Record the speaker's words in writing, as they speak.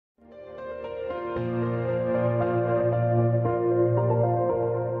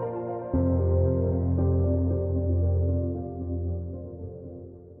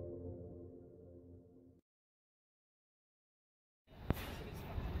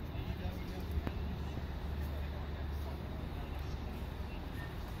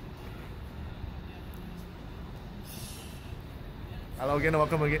Hello again, and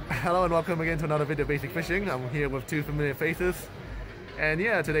welcome again. Hello and welcome again to another video, Basic Fishing. I'm here with two familiar faces, and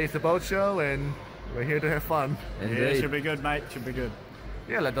yeah, today's the boat show, and we're here to have fun. Indeed. Yeah, should be good, mate. Should be good.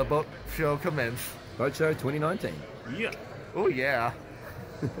 Yeah, let the boat show commence. Boat show 2019. Yeah. Oh yeah.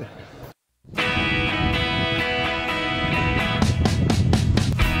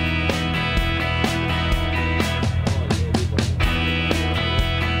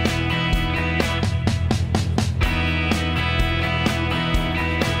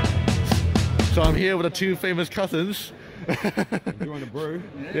 So I'm here with the two famous cousins. Enjoying the brew.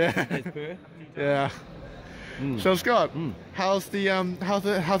 Yeah. Yeah. So Scott, how's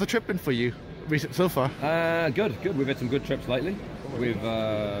the trip been for you so far? Good. We've had some good trips lately. We've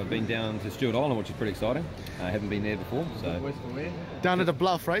been down to Stewart Island, which is pretty exciting. I haven't been there before, so. Down at the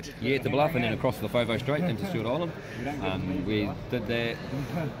Bluff, right? Yeah, at the Bluff, and then across the Fovo Strait into Stewart Island. We did that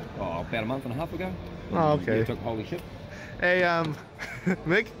about a month and a half ago. Oh, okay. We took a holy ship. Hey,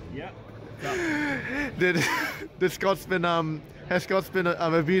 Mick. Yeah. Did Scott's been has Scott's been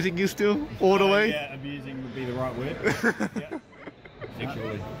abusing you still all the way? Yeah, abusing would be the right word. Yeah.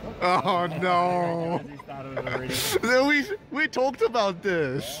 Sexually. Oh no! He started it already. we talked about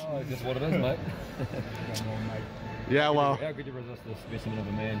this. Oh, it's just what it is, mate. Yeah, well. How could you resist this specimen of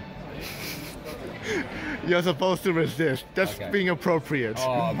a man? You're supposed to resist. That's okay. Being appropriate.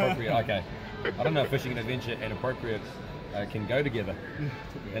 Oh, appropriate. Okay. I don't know if fishing and adventure and appropriate can go together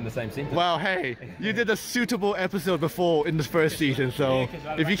in the same sentence. Well, hey, you did a suitable episode before in the first season, so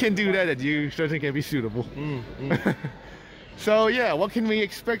if you can do that, then you certainly can be suitable. So yeah, what can we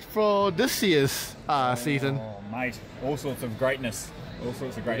expect for this year's season? Oh, mate, all sorts of greatness. All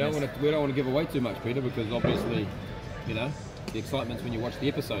sorts of greatness. We don't want to give away too much, Peter, because obviously, you know, the excitement's when you watch the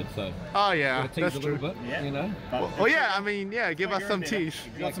episode. So. Oh yeah, that's true. A little bit, yeah. You know. Well, yeah, I mean, yeah, give us some tease.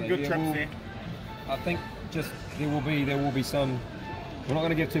 You got some good trips there. I think just there will be some. We're not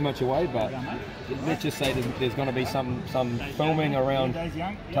going to give too much away, but let's just say there's going to be some filming around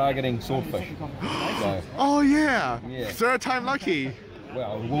targeting swordfish. So, oh yeah. Third time lucky.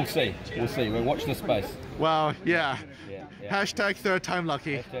 Well, we'll see. We'll watch the space. Well, yeah. Yeah. Hashtag third time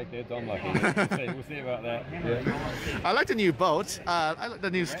lucky. Hashtag third time lucky. We'll see about that. Yeah. I like the new boat. I like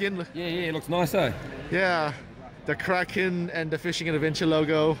the new skin. Yeah, it looks nice, though. Yeah. The Kraken and the Fishing and Adventure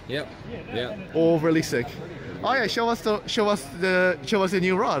logo. Yep. All really sick. Oh yeah, show us the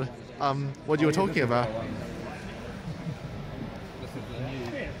new rod. What you were talking about.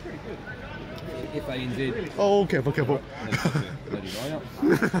 FANZ. Oh, careful. FANZ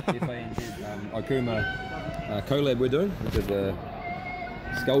Okuma collab we're doing, which is a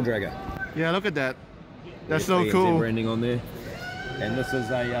skull dragger. Yeah, look at that. That's so FANZ cool. branding on there. And this is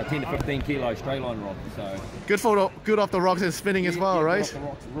a 10 to 15 kilo straight line rod. So good off the rocks and spinning as well, right? Good off the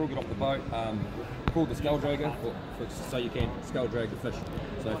rocks, real good off the boat. Called the skull dragger, so you can skull drag the fish.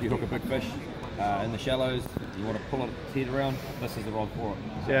 So if you hook a big fish in the shallows, you want to pull its head around, this is the rod for it.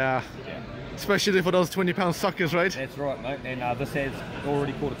 So, yeah. Especially for those 20-pound suckers, right? That's right, mate. And this has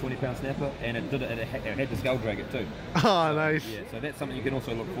already caught a 20-pound snapper, and it had the skull dragger too. Oh, nice. Yeah, so that's something you can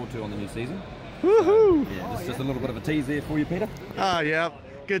also look forward to on the new season. Woohoo! So, yeah, this is just a little bit of a tease there for you, Peter. Ah, yeah.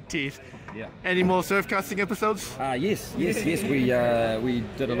 Good tease. Yeah. Any more surf casting episodes? Yes. We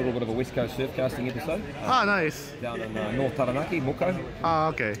did a little bit of a West Coast surf casting episode. Nice. Down in North Taranaki, Moko. Ah,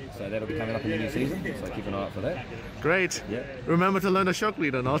 okay. So that'll be coming up in the new season. So keep an eye out for that. Great. Yeah. Remember to learn the shock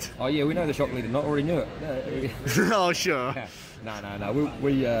lead or not? Oh yeah, we know the shock leader. Not already knew it. Oh sure. No.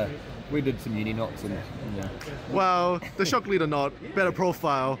 We did some uni knots and. Well, the shock lead or not, better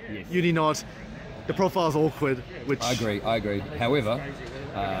profile. Yes. Uni knot. The profile's awkward, which... I agree. However,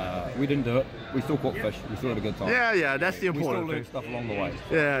 we didn't do it. We still caught fish. We still had a good time. Yeah, that's the important thing. We still learned stuff along the way.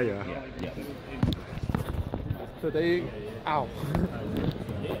 Yeah. So there you... Ow.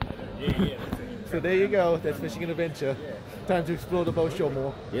 So there you go. That's Fishing and Adventure. Time to explore the boat show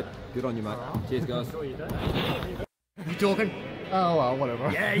more. Yep. Good on you, mate. Cheers, guys. You talking? Oh, well, whatever.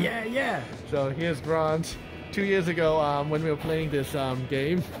 Yeah. So here's Grant. 2 years ago, when we were playing this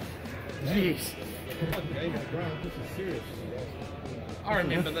game. Jeez. This is serious. I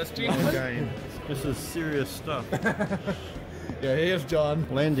remember this game. This is serious stuff. Yeah, here's John.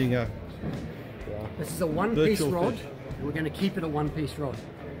 Landing a... This is a one-piece rod. We're going to keep it a one-piece rod.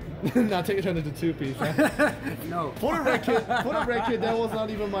 Now take it turn into two-piece. Huh? No. For the record, that was not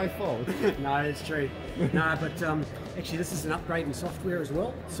even my fault. No, it's true. No, but actually this is an upgrade in software as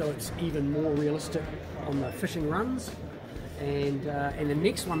well, so it's even more realistic on the fishing runs. And the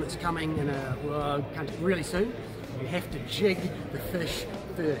next one that's coming in really soon, you have to jig the fish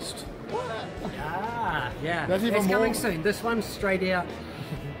first. Yeah. That's even more... coming soon. This one's straight out.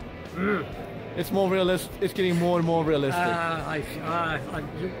 It's more realistic. It's getting more and more realistic.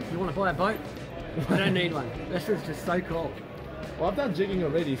 You want to buy a boat? I don't need one. This is just so cool. Well, I've done jigging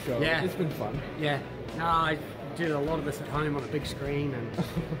already, so Yeah. it's been fun. Yeah. No, I do a lot of this at home on a big screen, and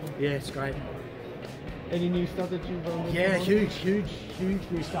yeah, it's great. Any new stuff that you've done? Yeah, huge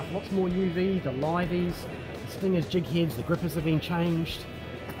new stuff. Lots more UV, the liveys, the stingers, jig heads, the grippers have been changed.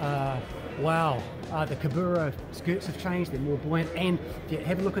 Wow, the Kabura skirts have changed, they're more buoyant. And if you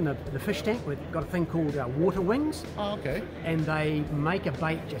have a look in the fish tank, we've got a thing called water wings. Oh, okay. And they make a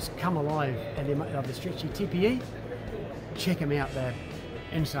bait just come alive, and they're the stretchy TPE. Check them out, they're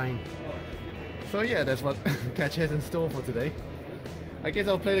insane. So yeah, that's what Catch has in store for today. I guess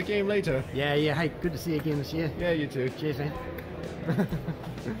I'll play the game later. Yeah, hey, good to see you again this year. Yeah, you too. Cheers, man.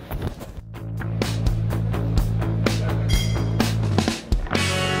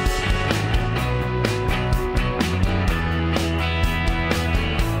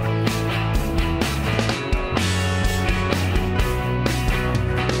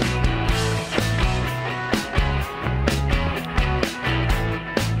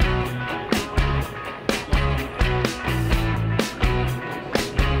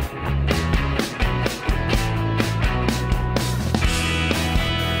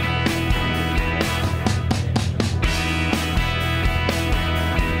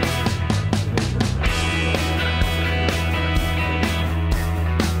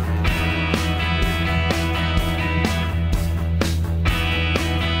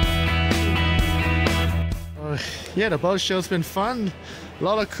 Yeah, the boat show's been fun. A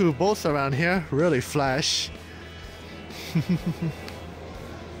lot of cool boats around here, really flash.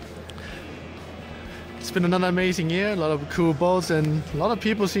 It's been another amazing year, a lot of cool boats, and a lot of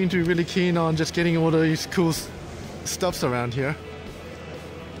people seem to be really keen on just getting all these cool stuffs around here.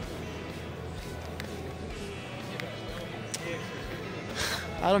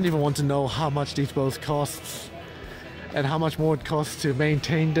 I don't even want to know how much these boats cost and how much more it costs to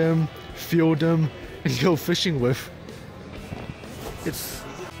maintain them, fuel them, and go fishing with. It's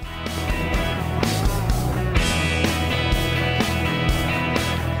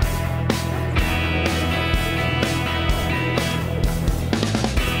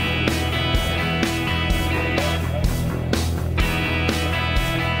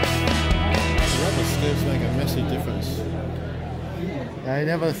Rubber skirts make a massive difference. I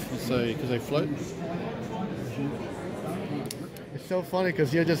never. So, because they float. It's so funny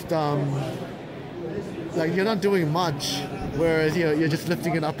because you're just like you're not doing much, whereas you're just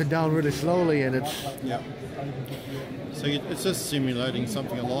lifting it up and down really slowly, and it's Yeah. So it's just simulating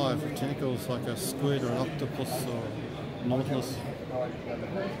something alive. Tentacles like a squid or an octopus or nautilus.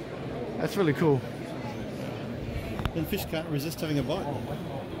 that's really cool. And fish can't resist having a bite.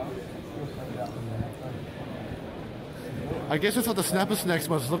 I guess that's what the snapper snacks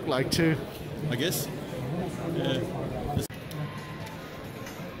must look like too. I guess. Yeah.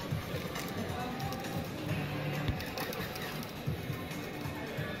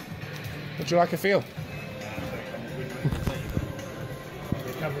 Would you like a feel?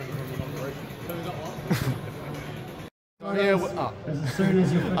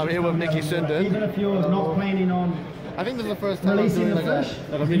 I'm here with Nikki Sinden. Even if you're not planning on I think this is the first time I'm releasing doing the like fish,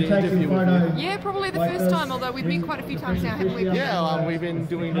 a you video take interview your with you. photo. Yeah, probably the like first this. time, although we've been quite a few times now, haven't we? Yeah, we've been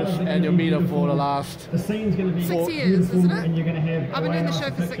doing this annual meetup for the last. The scene's going to be 6 years, beautiful, isn't it? and you're going to have I've been doing the a show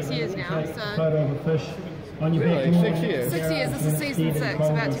for 6 picture years that now, you take so- a photo of a fish on your Really? back. 6 years? 6 years, this is season 6,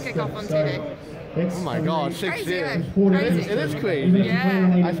 about to kick off on TV. Oh my God, 6 Crazy, years! eh? It Crazy. is crazy.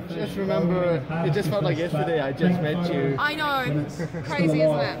 Yeah. I just remember, it just felt like yesterday I just met you. I know, crazy,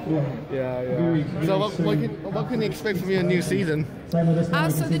 isn't it? Yeah. So what can you expect from your new season? So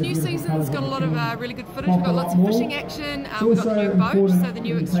the new season's got a lot of really good footage. We've got lots of fishing action. We've got the new boat, so the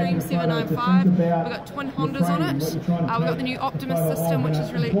new Extreme 795. We've got twin Hondas on it. We've got the new Optimus system, which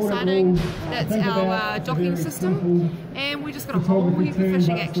is really exciting. That's our docking system. And we just got a whole heap of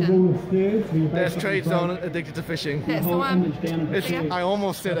fishing action. There's Trade Zone addicted to fishing. That's the one. Yeah. I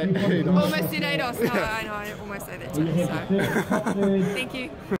almost said it. Almost did ADOS. No, I know, I almost said that too. So, thank you.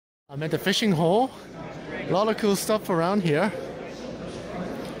 I'm at the fishing hole. A lot of cool stuff around here.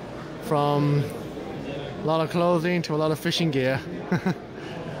 From a lot of clothing to a lot of fishing gear.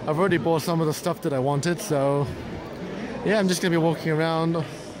 I've already bought some of the stuff that I wanted, so yeah, I'm just gonna be walking around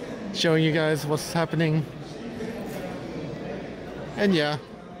showing you guys what's happening. And yeah,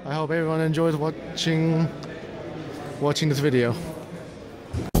 I hope everyone enjoys watching this video.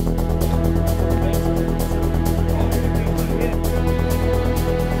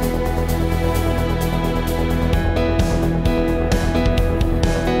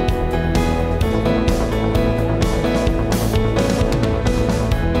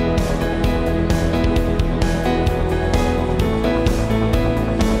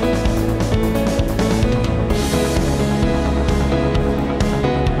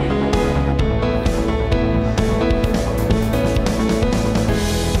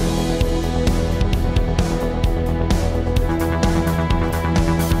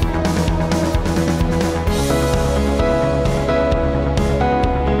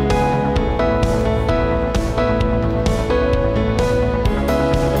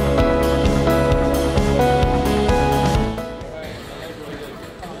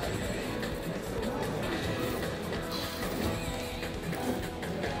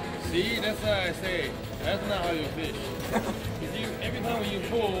 See, that's why I say, that's not how you fish. Every time when you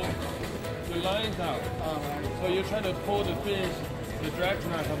pull, the line's out. So you're trying to pull the fish, the drag's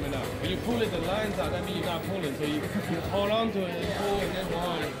not coming out. When you pull it, the line's out, that means you're not pulling. So you hold on to it and pull and then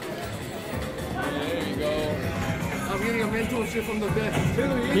hold it. There you go. I'm getting a mentorship from the best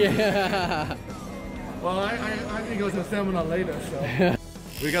too. Yeah. Well, I think it was a seminar later, so.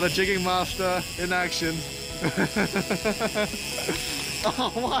 We got a jigging master in action.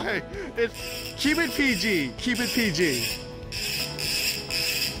 Oh, why? Keep it PG. Keep it PG.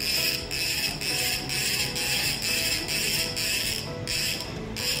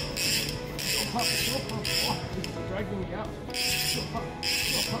 Dragging me out.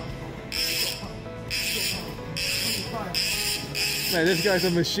 Man, this guy's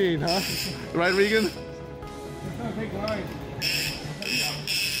a machine, huh? Right, Regan? It's gonna take line.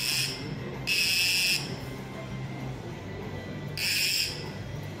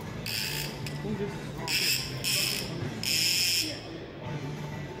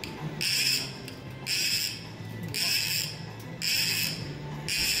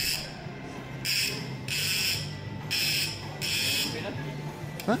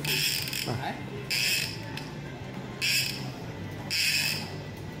 Huh?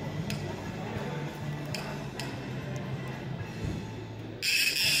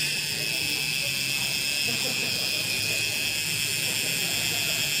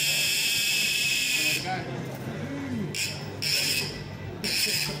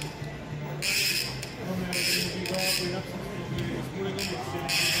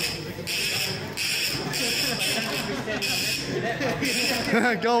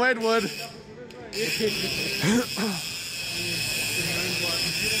 Go Edward! Yeah,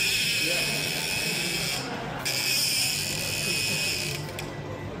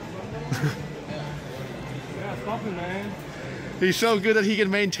 stop it, man. He's so good that he can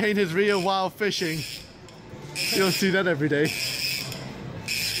maintain his reel while fishing. You don't see that every day.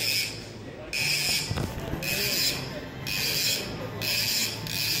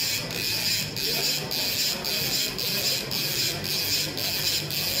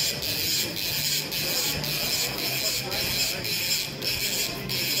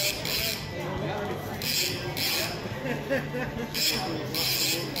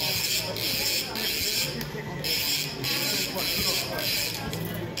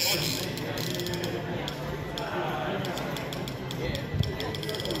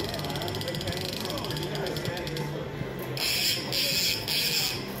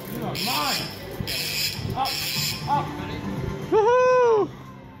 Woohoo!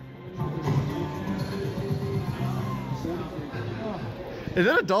 Is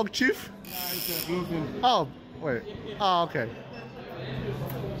that a dog tooth? Nah, it's a bluefin. Oh, wait. Oh, okay.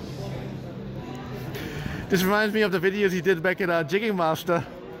 This reminds me of the videos he did back at Jigging Master,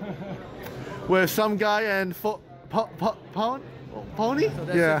 where some guy and Pony? So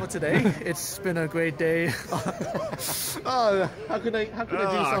that's it for today. It's been a great day. Oh, how could I do something?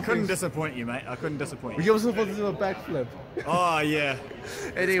 I couldn't disappoint you, mate. I couldn't disappoint you. You were supposed to do a backflip. Oh, yeah.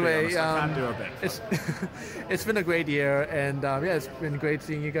 Anyway, I can't do a backflip. it's been a great year, and yeah, it's been great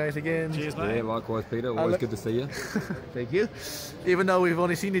seeing you guys again. Cheers, mate. Yeah, likewise, Peter. Always good to see you. Thank you. Even though we've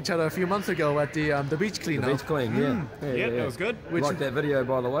only seen each other a few months ago at the beach cleanup. The beach clean, yeah. Yeah, that was good. Like that video,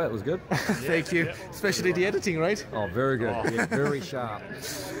 by the way, it was good. Thank you. Especially the editing, right? Oh, very good. Yeah, very sharp.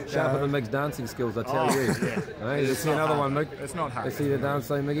 Sharper than Mick's dancing skills, I tell you. Yeah. Hey, let's see another one, Mick. It's not hard. Let's see the dance,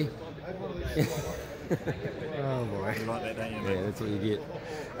 say, Mickey. Oh boy. You like that, don't you, mate? Yeah, that's what you get.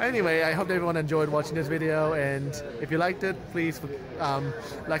 Anyway, I hope everyone enjoyed watching this video, and if you liked it, please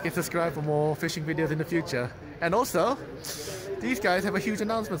like and subscribe for more fishing videos in the future. And also, these guys have a huge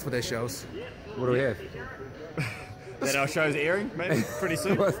announcement for their shows. What do we have? That our show's airing, maybe, pretty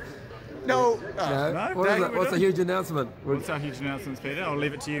soon. No. No? What is it? What's the huge announcement? What's our huge announcements, Peter? I'll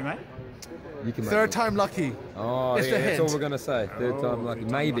leave it to you, mate. You can make Third it. time lucky. Oh, It's yeah, the that's hint. all we're going to say. Third time lucky.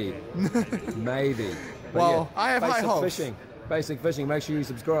 Maybe. Maybe. But Well, I have high basic hopes. fishing. Basic fishing. Make sure you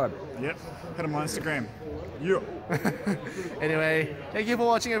subscribe. Yep. Hit him on Instagram. Yeah. Anyway, thank you for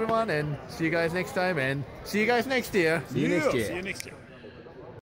watching, everyone, and see you guys next time, and see you guys next year. See you next year. See you next year.